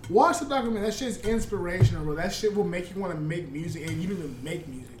 Watch the documentary. That shit's inspirational, bro. That shit will make you want to make music, and you don't even make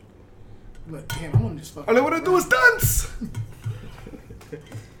music. You're like, damn, I want to just fucking. All I want to do is dance.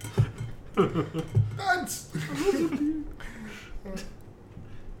 dance.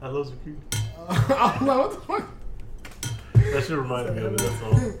 I love Zucchini. I'm like, what the fuck? That should remind me of it. That's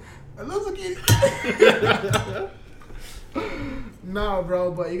all. I love zucchini. No,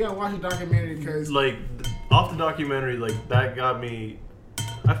 bro, but you gotta watch the documentary because Like off the documentary, like that got me.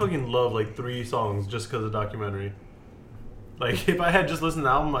 I fucking love like 3 songs just because of the documentary. Like if I had just listened to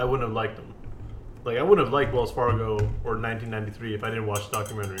the album, I wouldn't have liked them. Like I wouldn't have liked Wells Fargo or 1993 if I didn't watch the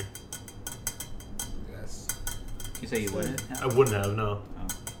documentary. yes. You say you wouldn't? I wouldn't have, no. Oh.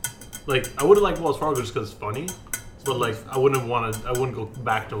 Like I would have liked Wells Fargo just because it's funny, but like I wouldn't go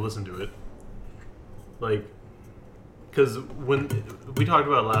back to listen to it. Like, because when we talked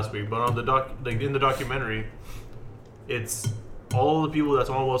about it last week, but on the in the documentary, it's all the people that's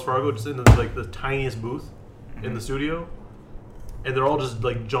on Wells Fargo just in the tiniest booth in the studio, and they're all just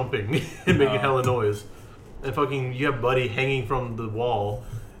like jumping and making hella noise, and fucking you have Buddy hanging from the wall,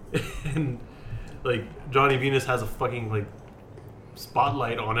 and like Johnny Venus has a fucking like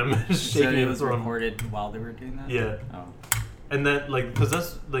spotlight on him, So shaking it it was from. recorded while they were doing that? Yeah. Oh. And then, like, cause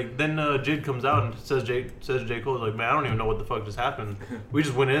that's like, then Jid comes out and says J. Cole, like, man, I don't even know what the fuck just happened. We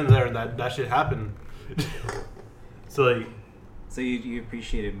just went in there and that shit happened. So like, So you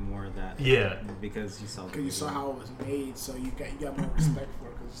appreciated more of that? yeah, Because you saw. Because you saw how it was made, so you got more respect for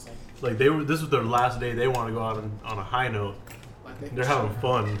it. Because it's like this was their last day. They want to go out on a high note. They're having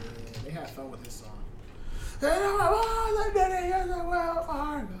fun. Yeah, they had fun with this song.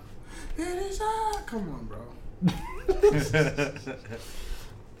 Come on, bro.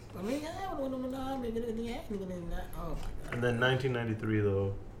 Oh my god. And then 1993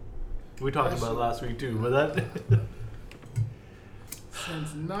 though, we talked about it last week too, but that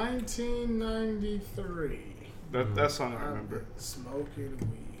Since 1993, That song I remember. Smoking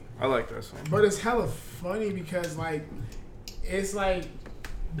weed. I like that song. But it's hella funny because like, it's like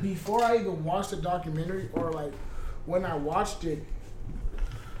before I even watched the documentary or like when I watched it,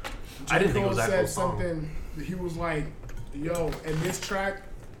 I didn't think it was J. that Cole whole said song. something. He was like, "Yo, in this track,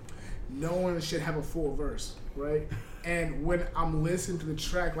 no one should have a full verse, right?" And when I'm listening to the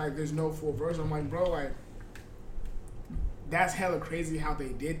track, like there's no full verse, I'm like, bro, like that's hella crazy how they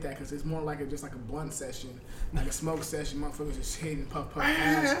did that because it's more like just like a blunt session, like a smoke session. Motherfuckers just hitting puff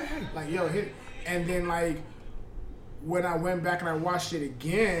pass, like yo hit. And then like when I went back and I watched it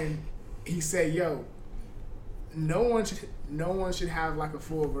again, he said, "Yo, no one should have like a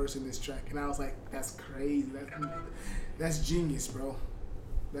full verse in this track." And I was like, that's crazy. That's genius, bro.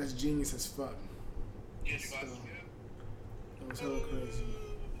 That's genius as fuck. So, it was hella crazy.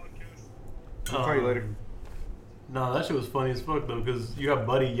 I'll call you later. No, that shit was funny as fuck though, because you got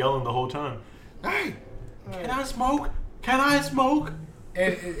Buddy yelling the whole time. Hey, can I smoke? Can I smoke?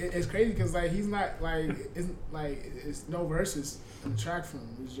 And it's crazy because like he's not like it's no verses in the track for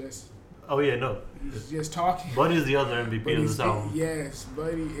him. It's just Oh yeah, no. he's just talking. Buddy's the other MVP But of he's- this album. Yes,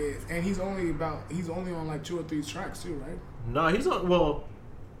 Buddy is, and he's only on like 2 or 3 tracks too, right? No, he's on. Well,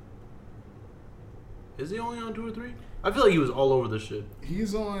 is he only on 2 or 3? I feel like he was all over this shit.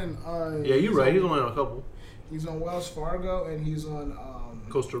 He's on. Yeah, you're right. He's only on a couple. He's on Wells Fargo and he's on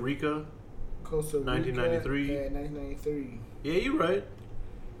Costa Rica. Costa Rica 1993. Yeah, 1993. Yeah, you're right.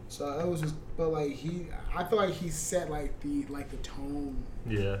 So it was just, but like I feel like he set like the tone.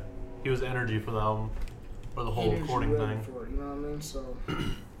 Yeah, he was energy for the album, or the whole energy recording ready thing. for it, you know what I mean? So,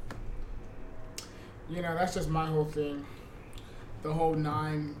 you know, that's just my whole thing. The whole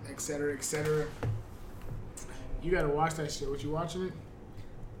 9, etc., etc. You gotta watch that shit. What you watching it?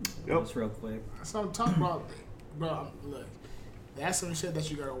 Yep. Just real quick. That's what I'm talking about, bro. Look, that's some shit that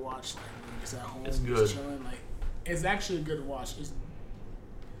you gotta watch. Like when you're just at home, It's just good. chilling. Like, it's actually good to watch. It's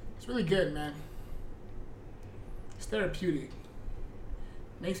really good, man. It's therapeutic.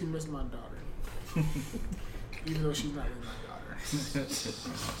 Makes me miss my daughter, even though she's not really my daughter.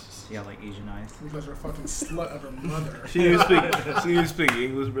 She got like Asian eyes. Because her fucking slut of her mother. She didn't speak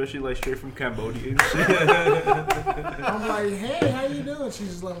English, bro. She like straight from Cambodia and shit. I'm like, hey, how you doing?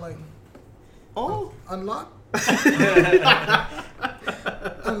 She's just like, Oh. unlock,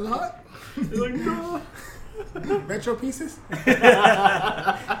 unlock, You're like, no. Metro pieces.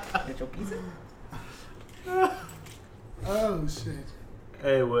 Get your pizza. Oh shit.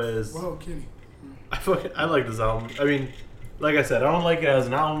 Hey, Wes. Whoa, Kenny. I like this album. I mean, like I said, I don't like it as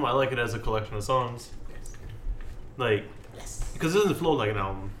an album. I like it as a collection of songs. Like, Yes. because it doesn't flow like an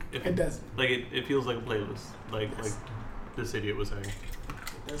album. It doesn't. Like it feels like a playlist. Like this idiot was saying.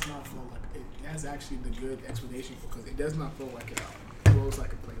 It does not flow like it. That's actually the good explanation because it does not flow like an album. It flows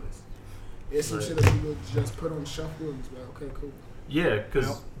like a playlist. It's some Right. shit that people just put on shuffle and just be like, okay, cool. Yeah, because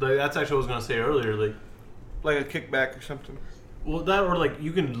like, that's actually what I was gonna say earlier. Like a kickback or something. Well, that or like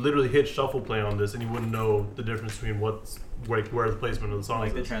you can literally hit shuffle play on this and you wouldn't know the difference between what's like where the placement of the song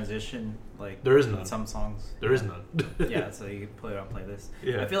Like the is. transition, like There is none. some songs. There is none. Yeah, so you can put it on playlist.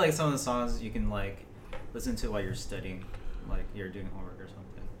 Yeah. I feel like some of the songs you can like listen to while you're studying, like you're doing homework or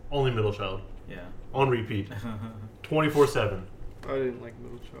something. Only Middle Child Yeah. on repeat, 24/7. I didn't like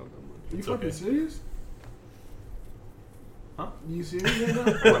Middle Child that much. Are you It's fucking okay. serious? Huh? You serious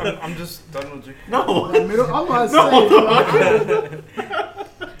right now? I'm just done with J. No. Like, middle, I'm about to say.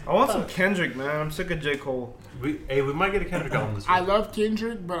 I want some Kendrick, man. I'm sick of J. Cole. We might get a Kendrick album this I year. love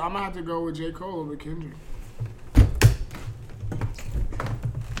Kendrick, but I'm gonna have to go with J. Cole over Kendrick.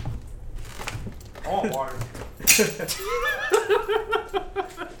 Oh, water.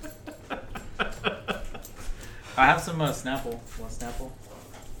 I have some Snapple. Want Snapple?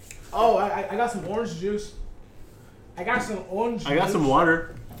 Oh, I got some orange juice. I got some orange. I got juice. some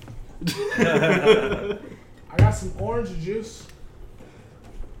water. I got some orange juice.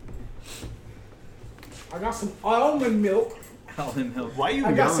 I got some almond milk. Almond milk. Why are you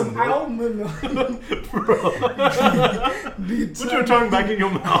I got yelling, some bro? almond milk. Bro. Put your tongue back in your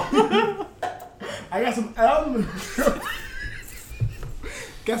mouth. I got some almond milk.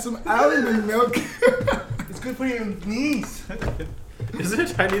 Got some almond milk. It's good for your knees. Is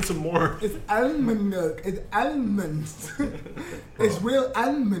it? I need some more. It's almond milk. It's almonds. It's real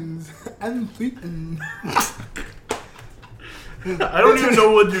almonds. Unsweetened. I don't even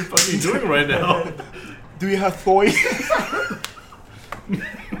know what you're fucking doing right now. Do you have toys?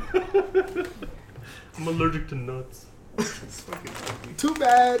 I'm allergic to nuts. Too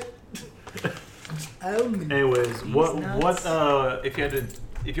bad. Almond. Anyways, what nuts. if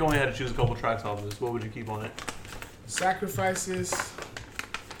you only had to choose a couple tracks off this, what would you keep on it? Sacrifices.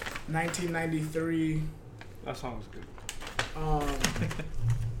 1993. That song was good.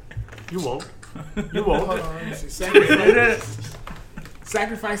 You won't. You Hold won't. on, let me see.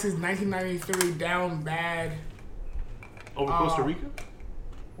 Sacrifices 1993 Down Bad. Over Costa Rica?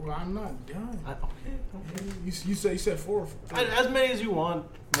 Well, I'm not done. Okay. You said 4. As many as you want.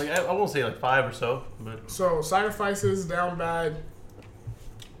 Like I won't say like 5 or so, but So Sacrifices Down Bad.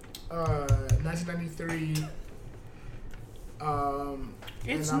 1993.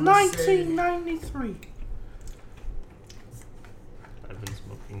 It's and I'ma say- 1993. I've been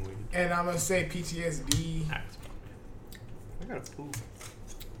smoking weed. And I'm gonna say PTSD. Axe. I gotta poop.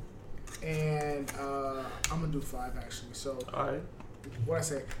 And I'm gonna do 5 actually. So Alright. what I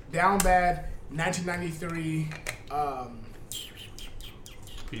say? Down Bad, 1993.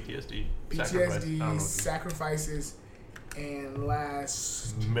 PTSD. PTSD, Sacrifices, and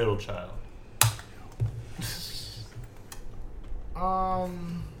last. Middle child.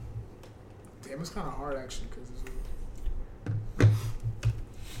 Damn, it's kind of hard actually because it's.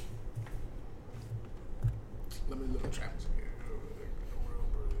 Let me look at tracks again.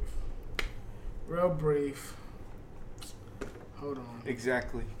 Real brief. Hold on.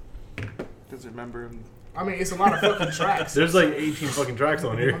 Exactly. Does remember him? I mean, it's a lot of fucking tracks. There's like 18 fucking tracks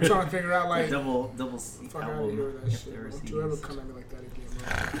on here. I'm trying to figure out like. double C Fuck out of album. here with that if shit. there Bro. were Don't you ever CDs. come at me like that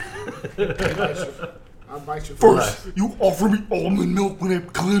again, bro. I'll bite your First, you offer me almond milk when I'm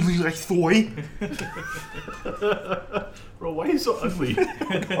clearly like soy. Bro, why are you so ugly?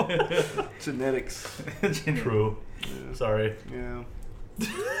 Genetics. True. Yeah. Sorry. Yeah.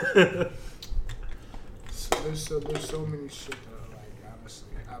 So there's so many shit that I like. Honestly,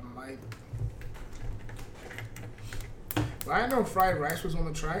 I might. But I didn't know Fried Rice was on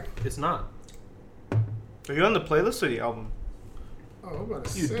the track. It's not. Are you on the playlist or the album? Oh, I'm about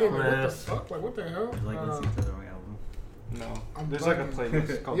to You say, like, what the dumbass. fuck? Like, what the hell? I like listening to the wrong album. No. I'm There's like a bugging.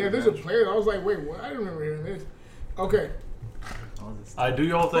 playlist called Yeah, there's a Revenge. player. I was like, wait, what? I didn't remember hearing this. Okay. All this I do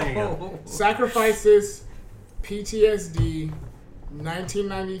your whole thing again. Sacrifices, PTSD,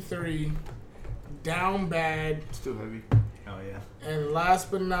 1993, Down Bad, Still heavy. Oh yeah. and last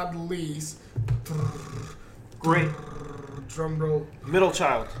but not least, Great. drum roll, Middle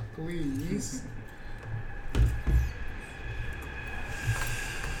child. please.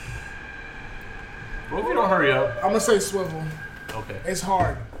 Bro, if you don't hurry up. I'm gonna say Swivel. Okay. It's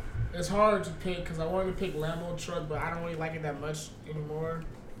hard. It's hard to pick because I wanted to pick Lambo Truck, but I don't really like it that much anymore.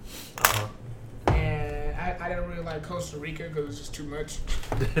 Uh-huh. And I didn't really like Costa Rica because it's just too much.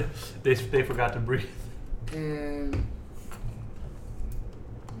 they forgot to breathe. And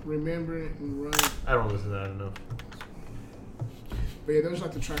Remember It and Run. I don't listen to that enough. But yeah, those are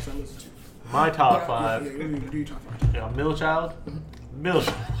like the tracks I listen to. My top But, 5. Yeah, do your top 5. Yeah, Middle Child. Middle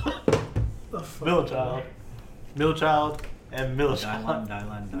Child. Middle Child. Middle Child. And Middle Child.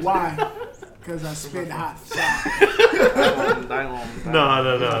 Dylan. Why? Because I spit hot fire.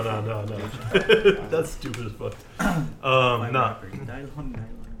 No. That's stupid as fuck. Nah.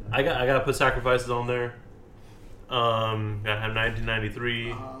 I gotta put Sacrifices on there. Gotta have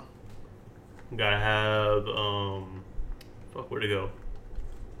 1993. Gotta have fuck, where'd it go?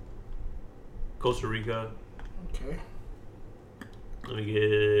 Costa Rica. Okay. Let me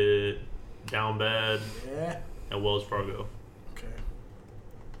get Down Bad Yeah. and Wells Fargo. Okay.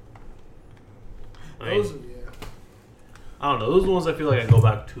 I mean, Those are, yeah. I don't know. Those are the ones I feel like I go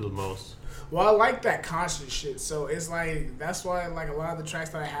back to the most. Well, I like that conscious shit. So it's like that's why like a lot of the tracks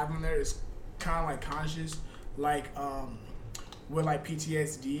that I have on there is kind of like conscious, like with like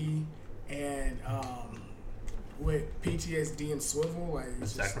PTSD and with PTSD and Swivel, like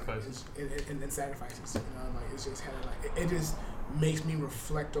it's just, Sacrifices. and Sacrifices. You know, like it's just hella, like it just makes me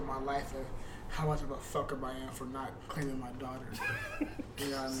reflect on my life and how much of a fuck up I am for not claiming my daughter. You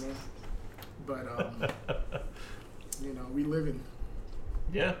know what I mean? But you know, we living.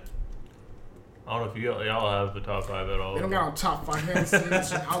 Yeah. I don't know if y'all have the top 5 at all. They don't got on top 5 minutes.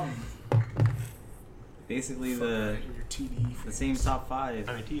 Album. Basically Fuck the your TDE. the same top 5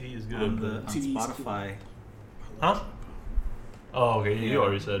 I mean, TD is good. on but- TD is Spotify. Huh? Oh, okay. You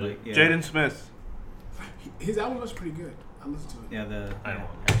already said like, it. yeah. Jaden Smith. His album was pretty good. I listened to it. Yeah, I know.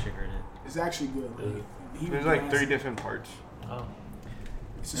 I actually heard it. It's actually good. Is it? He There's was like 3 awesome. different parts. Oh.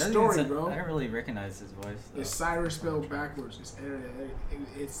 It's a I think story, I bro. don't really recognize his voice. It's Cyrus spelled backwards. It's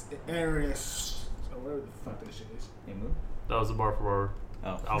Aries. So whatever the fuck that shit is. Hey, move. That was the bar for our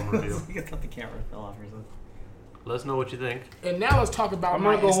Oh. album review. I thought the camera fell off or something. Let us know what you think. And now let's talk about I'm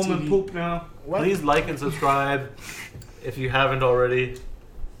my gonna go home STD. and poop now. What? Please like and subscribe if you haven't already,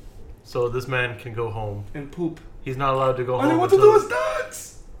 so this man can go home. And poop. He's not allowed to go All home. I want to until- do is dance.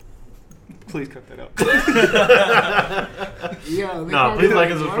 Please cut that out. Yeah. they Nah, call please me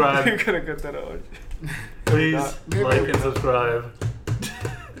like and what? subscribe. You're gonna cut that out. Please not. like and subscribe.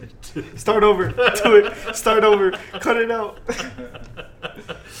 Start over. Do it. Start over. Cut it out.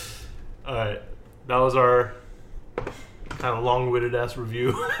 Alright. That was our kind of long-winded ass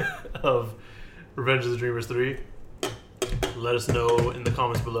review of Revenge of the Dreamers 3. Let us know in the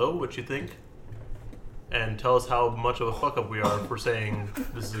comments below what you think. And tell us how much of a fuck up we are for saying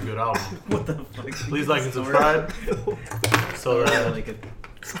this is a good album. What the fuck? Please like and subscribe. So that Like it.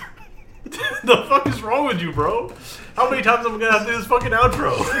 the fuck is wrong with you, bro? How many times am I gonna have to do this fucking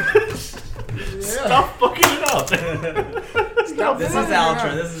outro? Stop fucking it up. Stop This is fucking the outro.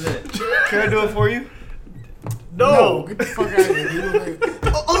 around. This is it. Can I do it for you? No. Get the fuck out of here. You look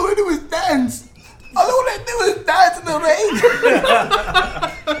like, all I want to do is dance. All I want to do is dance in the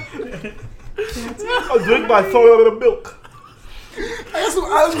rain. I'll drink my soda with milk. I got some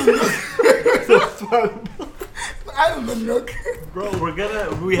island milk. Bro, we Bro,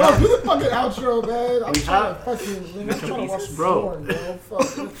 have do the fucking outro, man. I'm We trying have- to fucking, man, I'm trying to watch some Bro. porn, bro.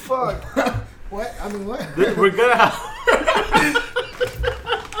 Fuck. What? I mean, what? we're gonna have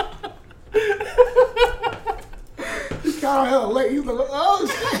You got on hella late. You like, oh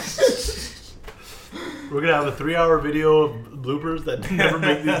shit. we're gonna have a 3-hour video of bloopers that never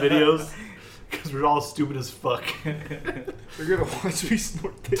make these videos because we're all stupid as fuck. They're gonna watch me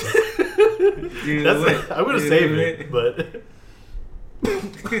snort this. Dude, That's wait. I'm gonna Dude, save wait. it, but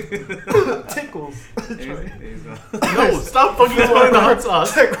Tickles. There you go. no, stop fucking throwing the hot It's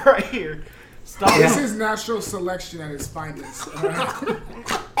sauce. like right here. Stop. This is natural selection at its finest. What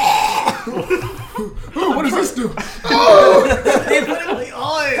does this do? They put it on my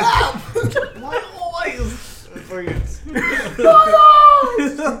eyes. My eyes.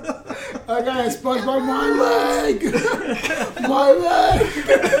 I got a sponge by my leg. My leg.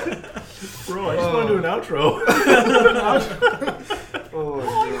 Bro, I just want to do an outro. Oh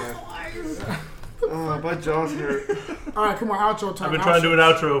my god. My jaws hurt. All right, come on, outro time. I've been trying to do an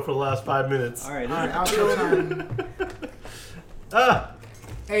outro for the last 5 minutes. All right. All right, outro time. Ah.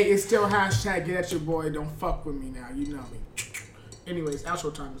 Hey, it's still hashtag get at your boy. Don't fuck with me now. You know me. Anyways,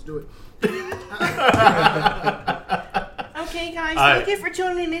 outro time. Let's do it. Okay, guys, All right. thank you for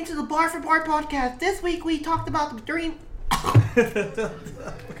tuning into the Bar for Bar podcast. This week we talked about the dream.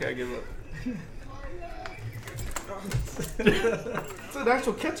 Okay, I give up. It's an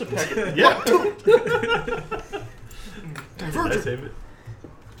actual ketchup packet. Yeah. Did I save it?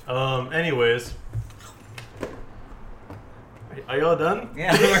 Anyways. Are y'all done?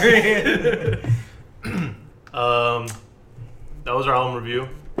 Yeah. We're That was our album review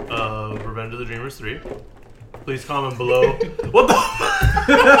of Revenge of the Dreamers 3. Please comment below. What the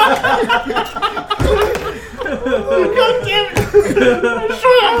God damn it!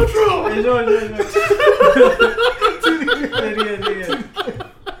 Short outro!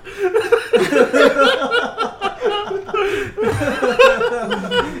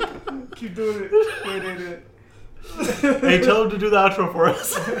 Keep doing it. Wait. Hey, tell him to do the outro for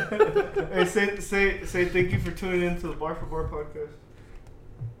us. Hey, say thank you for tuning in to the Bar for Bar podcast.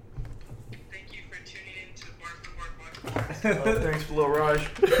 Thank you for tuning in to the Bar for Bar podcast. Thanks, Lil Raj.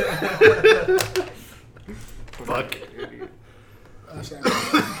 Fuck. Idiot. I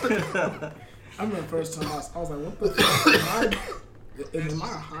remember the first time I was like, what the fuck? Am I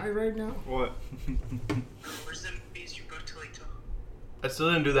high right now? What? Where's the movies you go to later? I still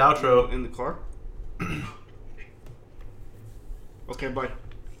didn't do the outro. In the car? Okay, bye.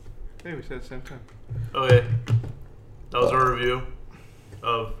 Hey, we said at the same time. Okay. That was our review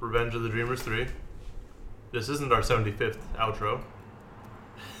of Revenge of the Dreamers 3. This isn't our 75th outro.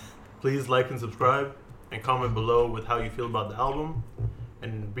 Please like and subscribe and comment below with how you feel about the album.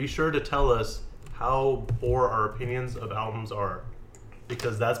 And be sure to tell us how poor our opinions of albums are.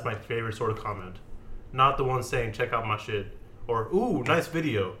 Because that's my favorite sort of comment. Not the one saying, check out my shit. Or, ooh, nice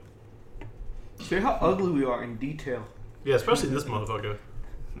video. Say how ugly we are in detail. Yeah, especially this motherfucker.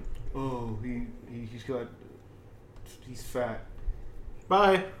 Oh, he's fat.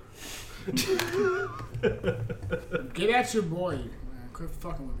 Bye. Get at your boy, man. Quit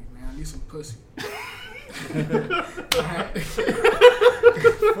fucking with me, man. I need some pussy.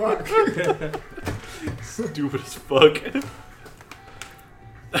 Fuck. Stupid as fuck.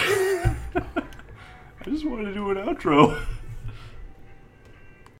 I just wanted to do an outro.